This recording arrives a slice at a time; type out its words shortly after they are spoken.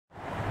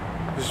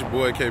This is your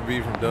boy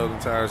KB from Dubs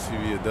and Tires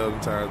TV at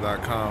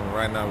dubsandtires.com.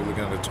 Right now we're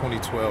looking at a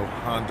 2012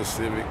 Honda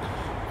Civic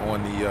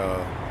on the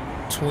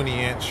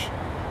 20-inch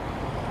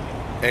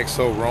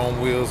XO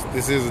Rome wheels.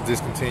 This is a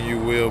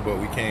discontinued wheel, but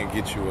we can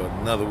get you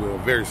another wheel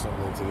very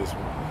similar to this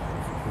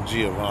one from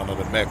Giovanna,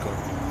 the Mecca.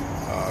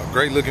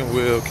 Great looking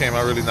wheel, came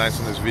out really nice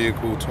on this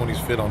vehicle.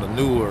 20s fit on the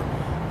newer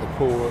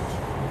Accords,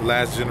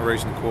 last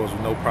generation Accords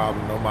with no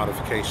problem, no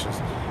modifications.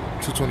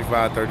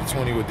 225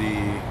 30/20 with the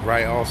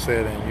right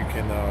offset, and you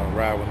can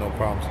ride with no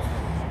problems.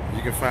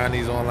 You can find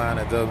these online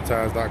at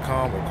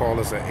dubsandtires.com or call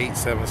us at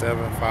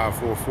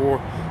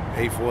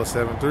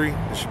 877-544-8473.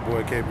 It's your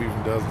boy KB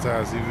from Dubs and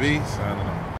Tires TV signing off.